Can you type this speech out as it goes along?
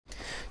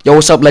Yo,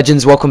 what's up,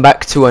 legends? Welcome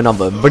back to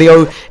another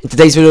video. In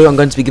today's video, I'm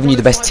going to be giving you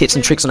the best tips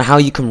and tricks on how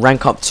you can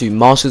rank up to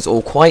Masters,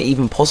 or quite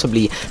even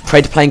possibly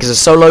pray to playing as a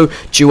solo,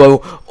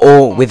 duo,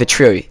 or with a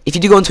trio. If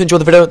you do go on to enjoy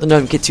the video, then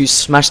don't forget to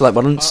smash the like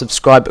button,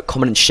 subscribe,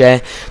 comment, and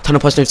share. Turn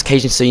on post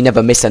notifications so you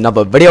never miss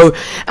another video.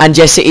 And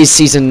yes, it is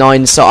Season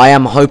 9, so I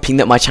am hoping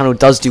that my channel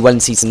does do well in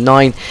Season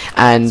 9.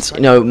 And, you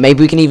know,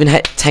 maybe we can even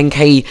hit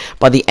 10k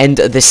by the end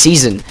of the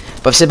season.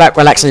 But sit back,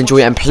 relax, and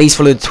enjoy. And please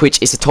follow the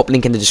Twitch. It's the top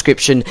link in the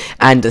description.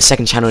 And the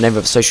second channel and every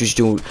other socials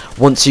you do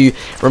want to.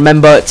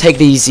 Remember, take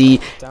it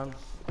easy,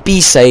 be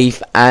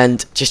safe,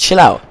 and just chill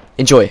out.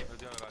 Enjoy.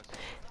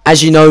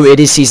 As you know, it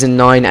is Season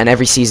 9, and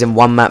every season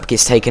one map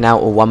gets taken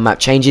out or one map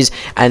changes,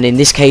 and in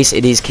this case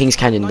it is King's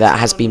Canyon that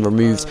has been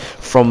removed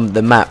from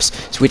the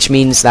maps, which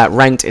means that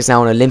Ranked is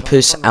now on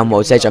Olympus and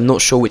World's Edge. I'm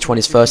not sure which one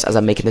is first, as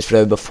I'm making this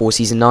video before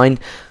Season 9.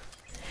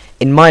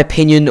 In my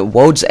opinion,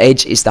 World's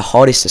Edge is the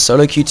hardest to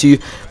solo queue to,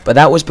 but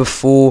that was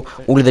before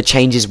all of the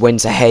changes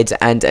went ahead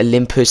and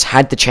Olympus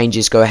had the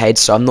changes go ahead,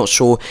 so I'm not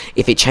sure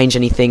if it changed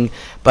anything.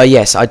 But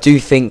yes, I do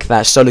think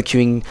that solo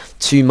queuing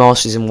to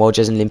Masters in World's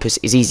Edge and Olympus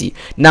is easy.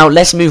 Now,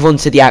 let's move on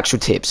to the actual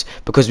tips,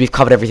 because we've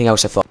covered everything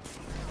else so far.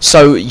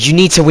 So, you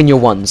need to win your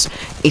ones.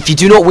 If you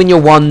do not win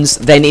your ones,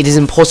 then it is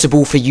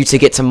impossible for you to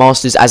get to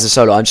Masters as a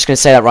solo. I'm just going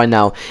to say that right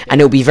now.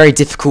 And it will be very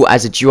difficult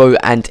as a duo,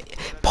 and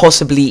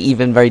possibly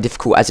even very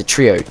difficult as a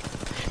trio.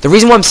 The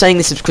reason why I'm saying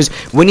this is because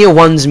winning your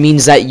ones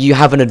means that you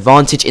have an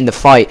advantage in the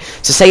fight.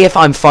 So say if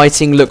I'm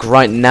fighting, look,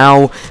 right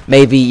now,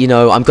 maybe, you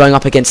know, I'm going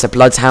up against a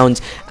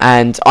Bloodhound,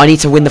 and I need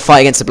to win the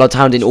fight against the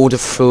Bloodhound in order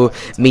for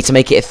me to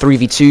make it a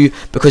 3v2,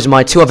 because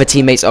my two other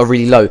teammates are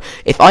really low.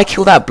 If I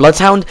kill that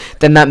Bloodhound,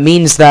 then that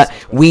means that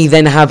we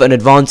then have an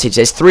advantage.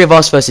 There's 3 of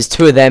us versus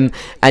 2 of them,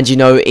 and, you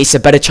know, it's a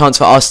better chance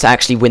for us to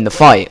actually win the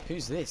fight.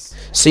 Who's this?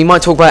 So you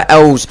might talk about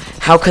ELZZZ,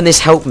 how can this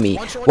help me?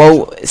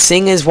 Well,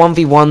 seeing as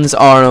 1v1s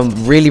are a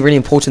really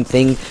important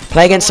thing,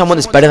 play against someone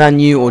that's better than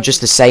you or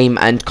just the same,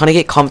 and kind of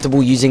get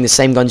comfortable using the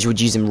same guns you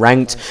would use in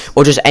Ranked,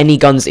 or just any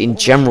guns in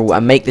general,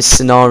 and make this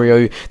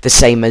scenario the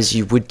same as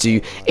you would do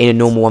in a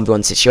normal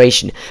 1v1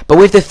 situation. But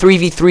with the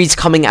 3v3s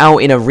coming out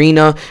in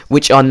Arena,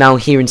 which are now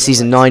here in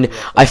Season 9,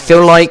 I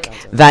feel like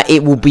that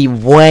it will be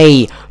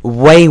way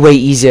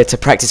easier to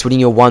practice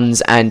winning your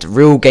ones and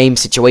real game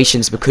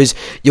situations, because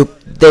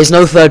there's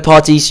no third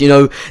parties, you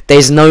know,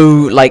 there's no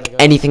like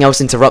anything else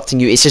interrupting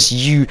you. It's just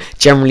you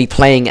generally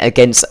playing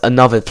against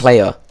another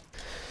player.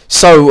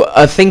 So,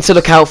 a thing to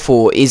look out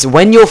for is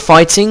when you're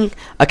fighting,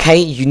 okay,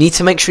 you need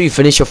to make sure you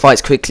finish your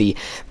fights quickly,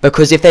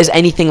 because if there's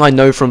anything I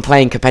know from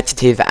playing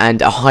competitive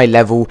and a high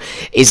level,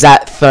 is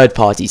that third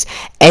parties.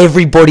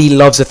 Everybody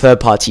loves a third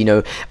party, you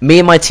know. Me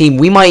and my team,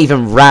 we might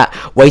even rat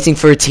waiting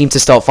for a team to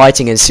start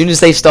fighting, and as soon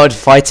as they've started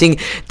fighting,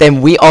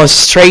 then we are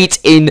straight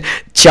in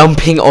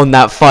jumping on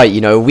that fight,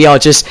 you know. We are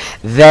just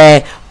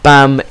there.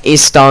 Bam,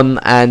 it's done,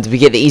 and we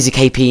get the easy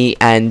KP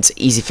and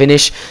easy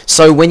finish.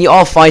 So when you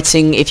are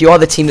fighting, if you are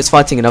the team that's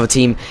fighting another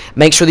team,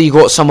 make sure that you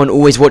got someone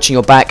always watching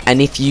your back,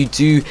 and if you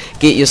do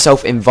get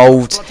yourself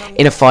involved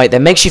in a fight,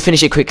 then make sure you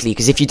finish it quickly,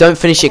 because if you don't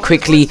finish it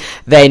quickly,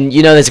 then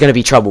you know there's going to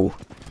be trouble.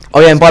 Oh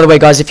yeah, and by the way,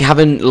 guys, if you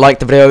haven't liked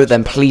the video,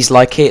 then please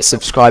like it,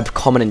 subscribe,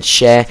 comment, and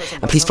share.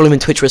 And please follow me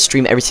on Twitch, where I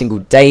stream every single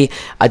day.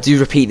 I do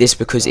repeat this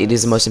because it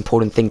is the most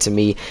important thing to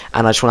me,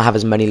 and I just want to have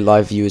as many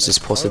live viewers as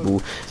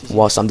possible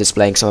whilst I'm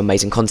displaying some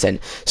amazing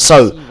content.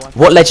 So,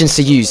 what legends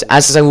to use?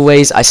 As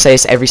always, I say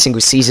this every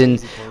single season.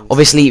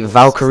 Obviously,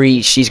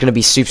 Valkyrie, she's going to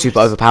be super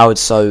overpowered,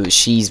 so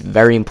she's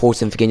very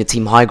important for getting your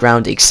team high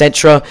ground,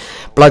 etc.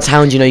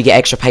 Bloodhound, you know, you get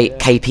extra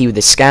KP with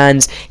the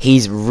scans.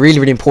 He's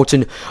really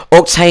important.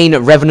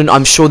 Octane, Revenant,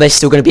 I'm sure they're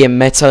still going to be a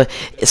meta,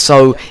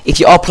 so if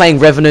you are playing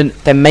Revenant,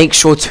 then make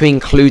sure to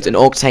include an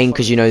Octane,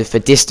 because, you know, for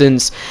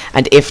distance,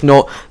 and if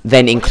not,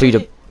 then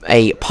include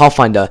a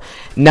Pathfinder.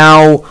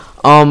 Now,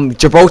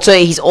 Gibraltar,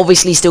 he's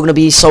obviously still going to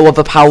be so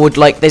overpowered.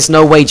 Like, there's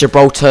no way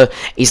Gibraltar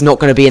is not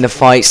going to be in the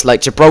fights.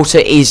 Like, Gibraltar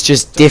is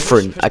just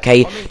different,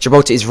 okay?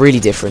 Gibraltar is really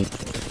different.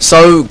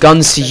 So,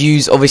 guns to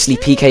use, obviously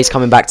PK is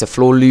coming back to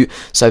floor loot,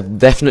 so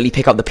definitely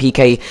pick up the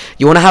PK.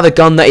 You want to have a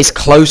gun that is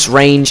close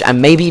range, and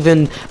maybe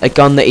even a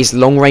gun that is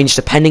long range,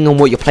 depending on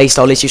what your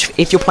playstyle is.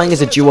 If you're playing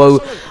as a duo,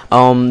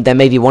 then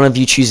maybe one of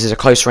you chooses a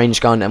close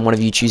range gun and one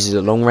of you chooses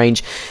a long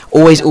range.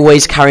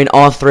 Always carry an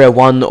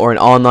R301 or an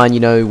R9, you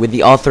know. With the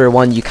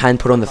R301, you can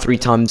put on the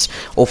 3x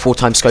or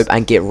 4x scope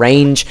and get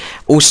range.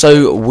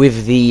 Also,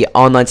 with the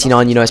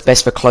R99, you know, it's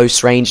best for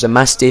close range. The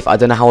Mastiff, I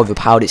don't know how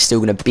overpowered it's still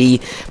going to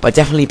be, but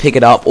definitely pick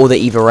it up, or the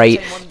Eva 8.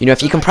 You know,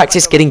 if you can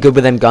practice getting good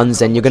with them guns,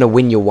 then you're going to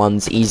win your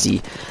ones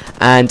easy.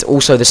 And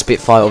also the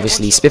Spitfire,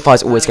 obviously. Spitfire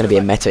is always going to be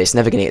a meta. It's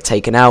never going to get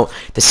taken out.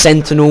 The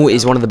Sentinel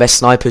is one of the best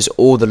snipers,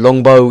 or the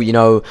longbow, you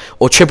know,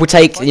 or triple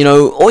take, you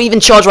know, or even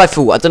charge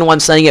rifle. I don't know why I'm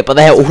saying it, but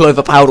they're all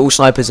overpowered. All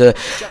snipers are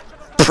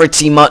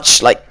pretty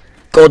much like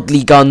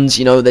godly guns,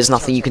 you know. There's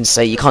nothing you can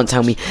say. You can't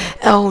tell me,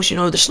 else, you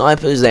know, the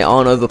snipers, they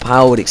aren't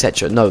overpowered,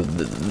 etc. No,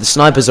 the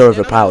snipers are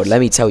overpowered, let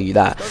me tell you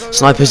that.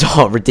 Snipers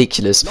are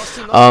ridiculous.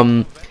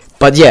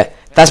 But yeah,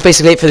 that's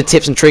basically it for the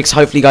tips and tricks.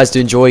 Hopefully you guys do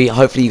enjoy.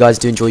 Hopefully you guys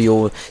do enjoy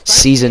your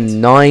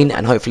season 9,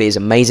 and hopefully it's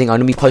amazing. I'm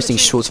gonna be posting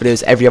shorts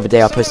videos every other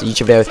day. I post a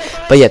YouTube video.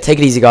 But yeah, take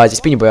it easy, guys.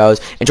 It's been your boy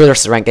Elz. Enjoy the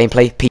rest of the rank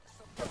gameplay. Peace.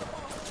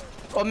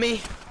 On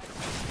me.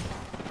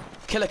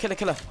 Killer, killer,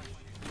 killer.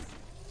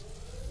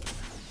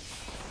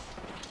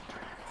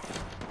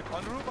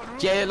 On roof, on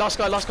roof. Yeah, last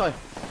guy, last guy.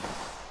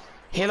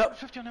 Heal up.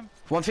 150 on him.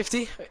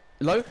 150.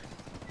 Low.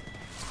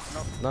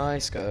 No.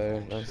 Nice,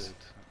 go. Nice.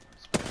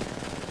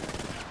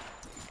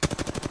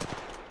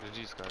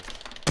 GG's, guys.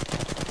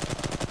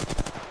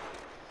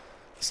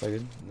 So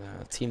good.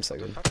 Nah, team so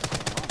good.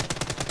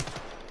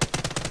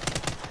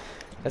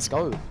 Let's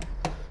go.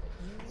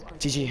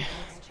 GG.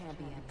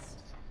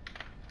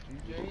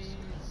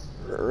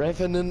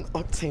 Revenant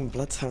Octane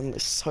Bloodhound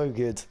is so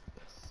good.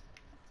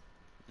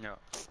 Yeah.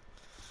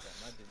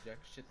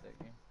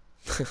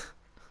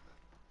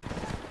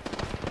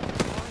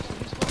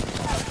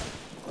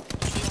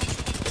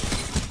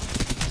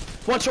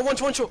 One shot.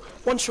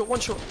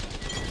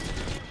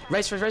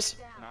 Race. Nice.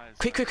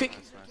 Quick. Nice.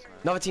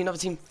 Another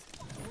team.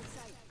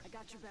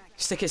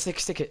 Stick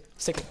it.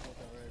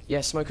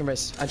 Yeah, smoke and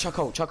race. And chuck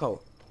hole.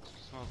 Smoke.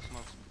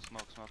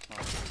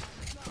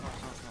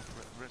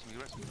 Rest me.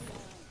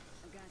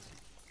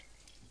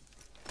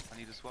 I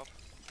need a swap.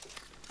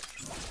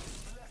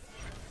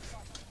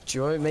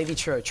 Duo, maybe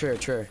True.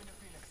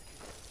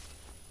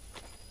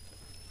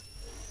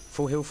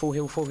 Full heal.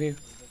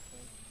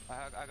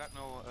 I got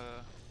no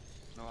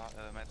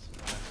mats.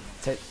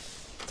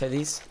 Take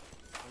these.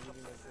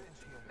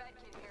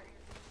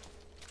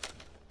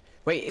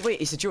 Wait,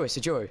 it's a duo,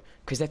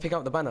 because they pick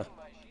up the banner.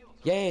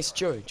 Yeah, it's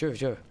duo.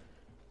 The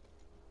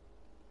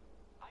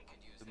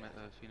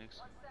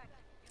Phoenix.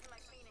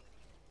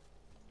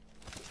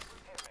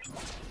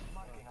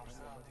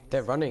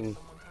 They're running.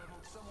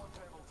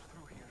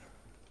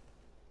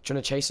 Do you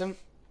wanna chase them?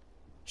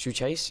 Should we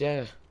chase?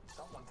 Yeah.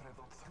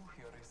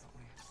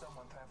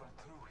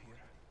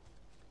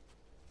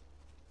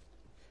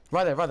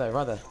 Right there.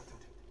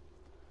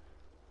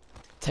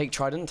 Take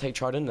Trident,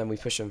 then we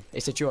push them.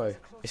 It's a duo.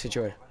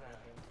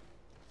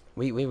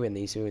 We win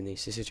these.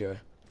 It's a duo.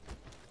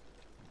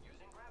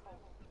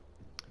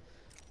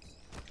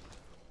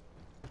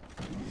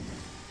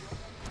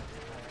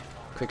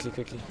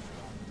 Quickly.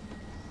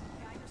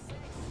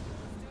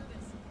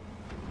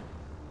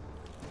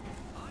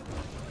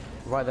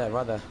 Right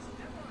there.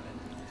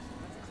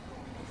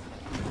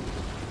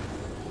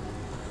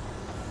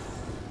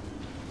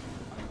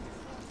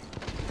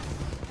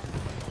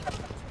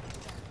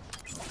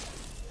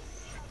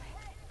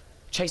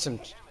 Chase him.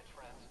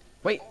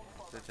 Wait.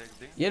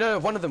 You know,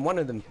 one of them.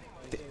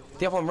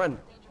 The other one run.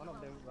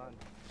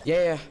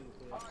 Yeah.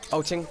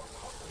 Ulting.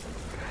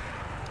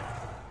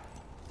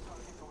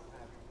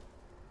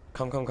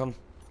 Come.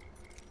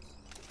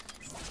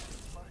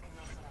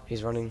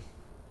 He's running.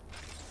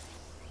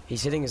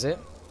 He's hitting, is it?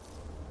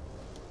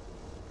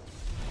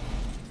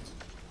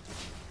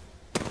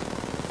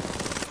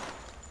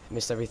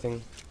 Missed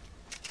everything.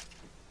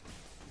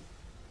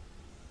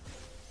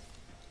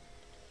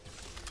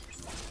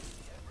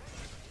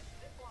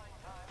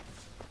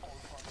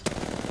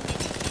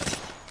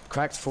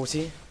 Cracked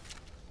 40.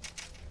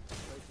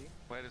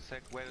 Wait a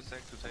sec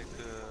to take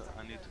the.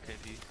 I need the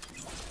KP.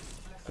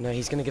 Oh, no,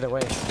 he's gonna get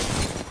away.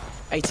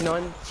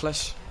 89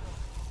 flash.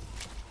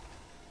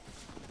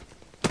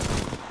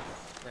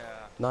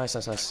 Yeah. Nice.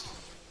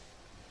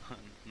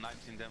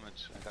 19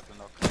 damage. I got the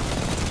knock.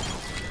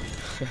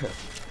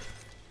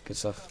 Good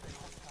stuff.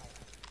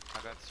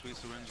 I got 3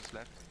 syringes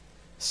left.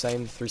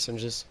 Same, 3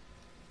 syringes.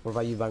 What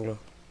about you, Bangalore?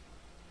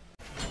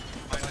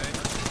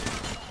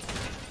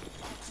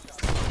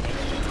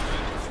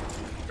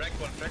 Crack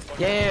one.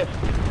 Yeah.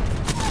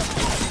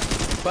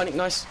 Burning,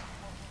 nice.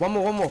 One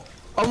more.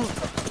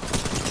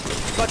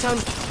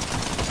 Bloodhound.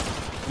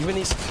 You win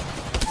these.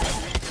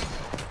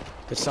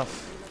 Good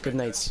stuff. Good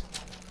nades.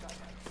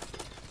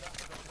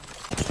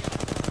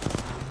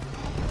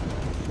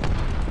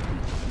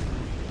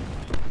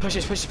 Push.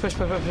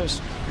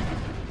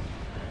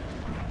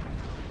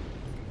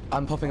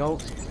 I'm popping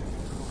ult.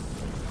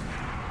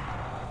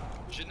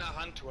 Should not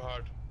hunt too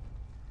hard.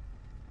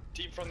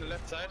 Team from the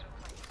left side.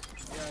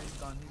 Yeah, he's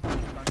gone.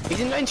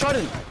 He's in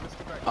Trident.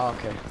 Oh,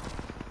 okay.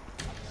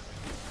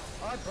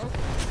 Oh, I broke.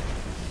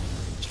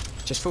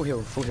 Just full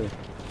heal.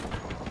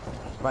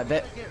 Right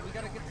there. We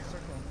gotta get the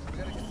circle.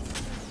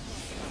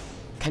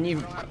 Can you?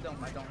 I don't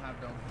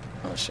have dome.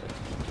 Oh shit.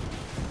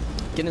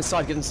 Get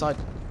inside.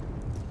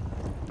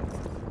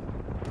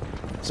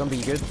 Zombie,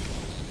 you good?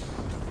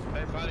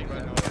 They're fighting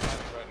right now.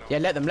 Yeah,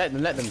 let them.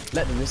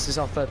 This is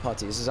our third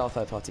party.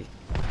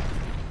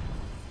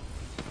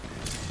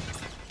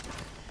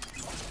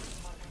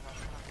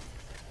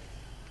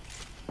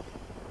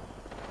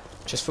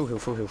 Just full heal.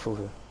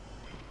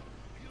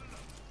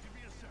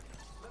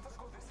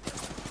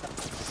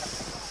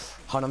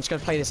 Hold on, I'm just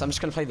gonna play this.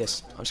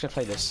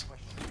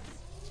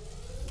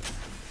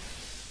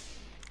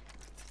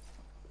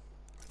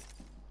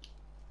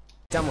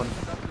 Down one.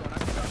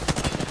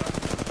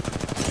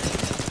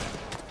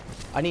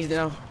 I need it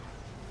now.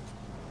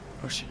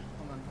 Oh shit.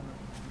 Hold on.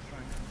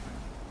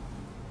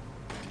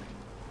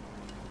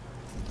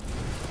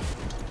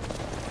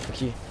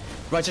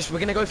 Right, just we're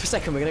gonna go for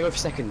second. We're gonna go for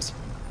seconds.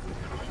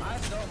 I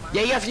have dome.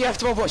 Yeah, you have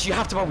to bubble. Watch. You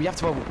have to bubble. You have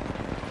to bubble.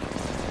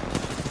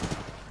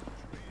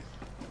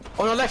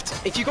 On our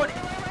left. If you got.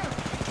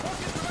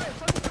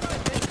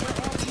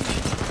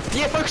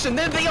 Yeah, focusing.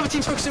 Then the other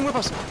team's focusing with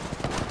us.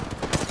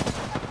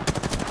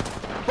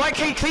 Right,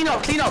 okay, clean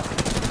up, clean up.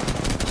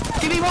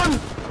 Give me one.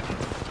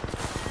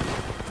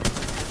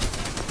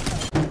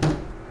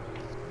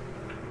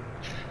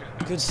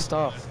 Good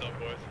stuff. Stop,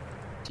 boys.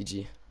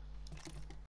 GG.